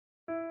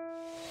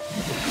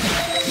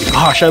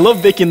Gosh, I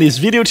love making these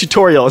video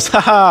tutorials.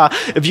 Haha!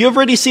 If you've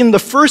already seen the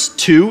first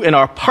two in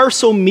our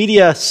Parcel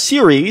Media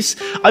series,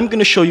 I'm going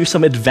to show you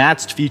some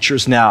advanced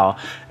features now.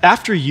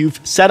 After you've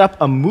set up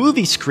a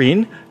movie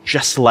screen,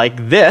 just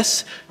like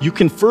this, you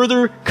can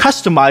further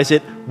customize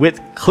it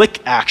with click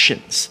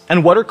actions.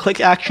 And what are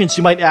click actions,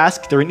 you might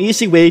ask? They're an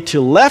easy way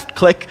to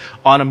left-click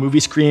on a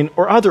movie screen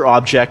or other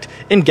object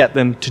and get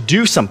them to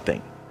do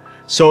something.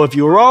 So if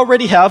you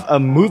already have a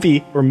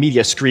movie or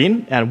media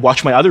screen, and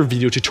watch my other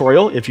video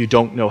tutorial if you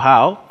don't know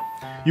how,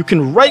 you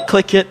can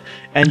right-click it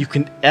and you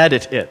can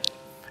edit it.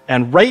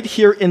 And right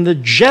here in the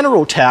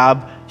General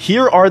tab,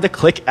 here are the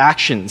click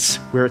actions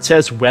where it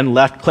says when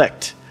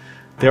left-clicked.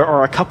 There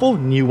are a couple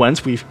new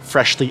ones we've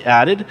freshly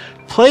added: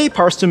 Play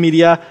Parcel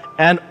Media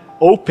and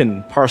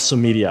Open Parcel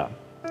Media.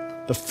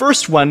 The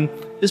first one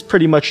is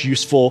pretty much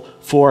useful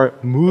for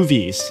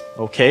movies,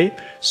 okay?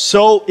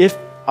 So if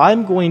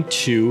I'm going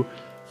to,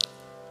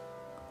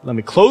 let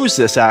me close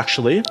this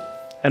actually,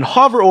 and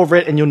hover over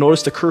it, and you'll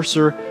notice the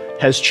cursor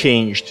has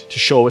changed to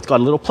show it's got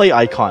a little play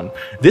icon.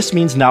 This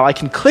means now I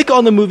can click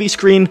on the movie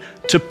screen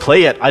to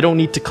play it. I don't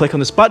need to click on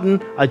this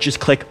button. I just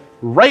click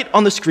right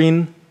on the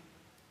screen,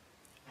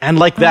 and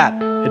like that,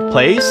 it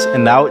plays,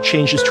 and now it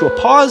changes to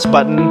a pause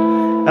button,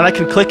 and I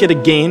can click it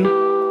again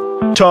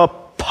to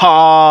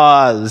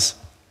pause.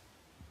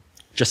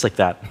 Just like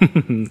that.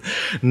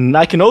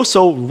 I can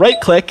also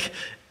right-click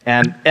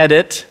and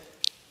edit.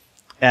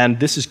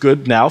 And this is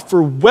good now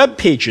for web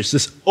pages,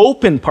 this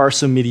Open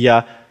Parcel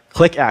Media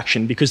click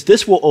action, because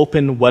this will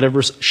open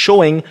whatever's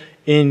showing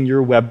in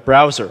your web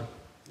browser.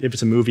 If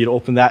it's a movie, it'll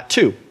open that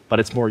too, but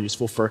it's more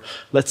useful for,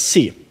 let's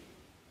see.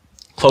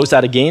 Close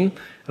that again,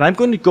 and I'm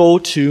going to go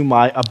to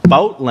my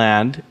About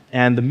land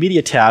and the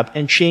Media tab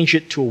and change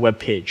it to a web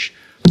page.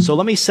 So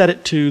let me set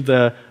it to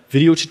the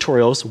Video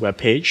Tutorials web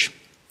page,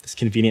 this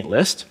convenient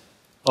list.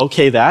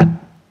 OK that.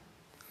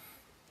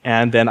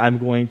 And then I'm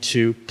going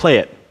to play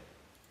it.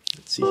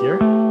 Let's see here.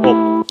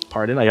 Oh,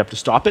 pardon, I have to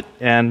stop it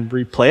and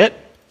replay it.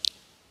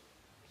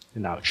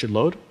 And now it should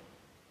load.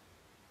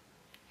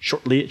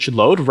 Shortly it should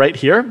load right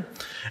here.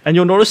 And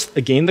you'll notice,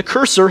 again, the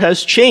cursor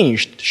has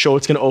changed to show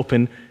it's going to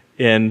open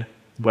in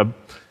web.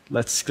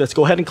 Let's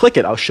go ahead and click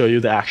it. I'll show you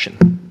the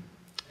action.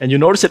 And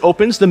you'll notice it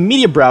opens the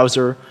media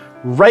browser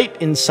right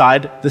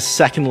inside the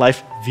Second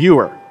Life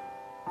viewer.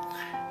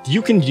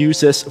 You can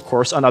use this, of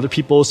course, on other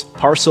people's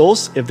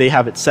parcels if they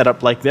have it set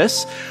up like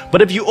this.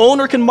 But if you own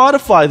or can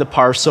modify the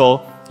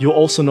parcel, you'll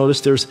also notice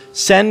there's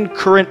Send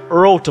Current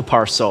URL to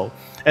Parcel.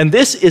 And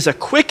this is a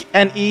quick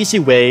and easy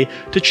way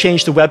to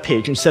change the web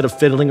page instead of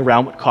fiddling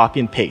around with copy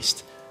and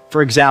paste.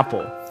 For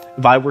example,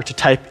 if I were to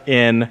type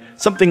in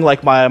something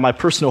like my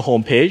personal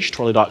homepage,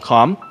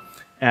 Torley.com,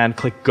 and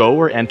click Go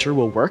or Enter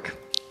will work.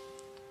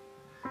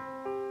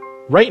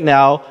 Right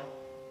now,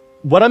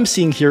 what I'm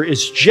seeing here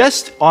is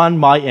just on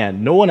my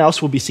end. No one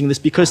else will be seeing this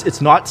because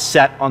it's not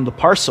set on the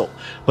parcel.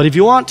 But if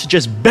you want to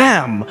just,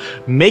 bam,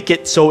 make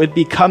it so it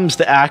becomes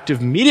the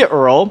active media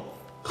URL,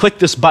 click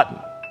this button.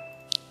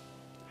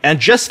 And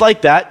just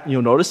like that,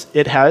 you'll notice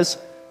it has,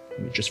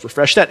 let me just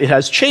refresh that, it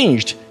has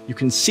changed. You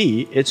can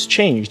see it's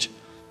changed.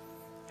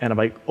 And if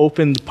I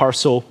open the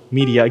Parcel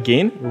Media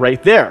again,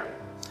 right there.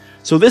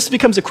 So this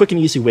becomes a quick and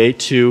easy way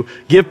to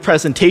give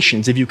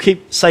presentations. If you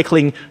keep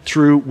cycling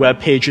through web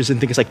pages and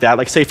things like that,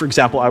 like say, for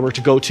example, I were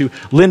to go to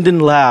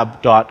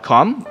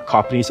lindenlab.com, our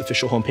company's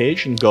official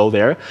homepage, and go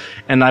there,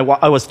 and I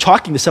was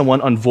talking to someone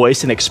on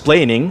voice and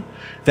explaining,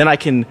 then I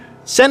can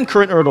send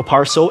current URL to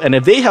Parcel, and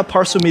if they have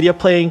Parcel Media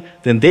playing,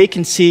 then they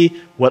can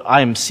see what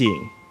I'm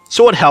seeing.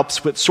 So it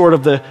helps with sort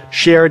of the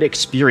shared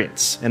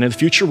experience. And in the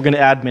future, we're going to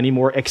add many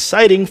more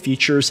exciting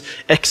features,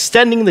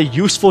 extending the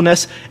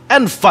usefulness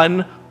and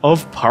fun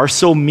of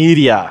Parcel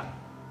Media.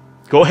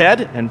 Go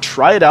ahead and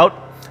try it out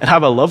and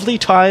have a lovely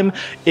time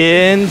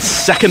in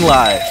Second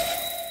Life.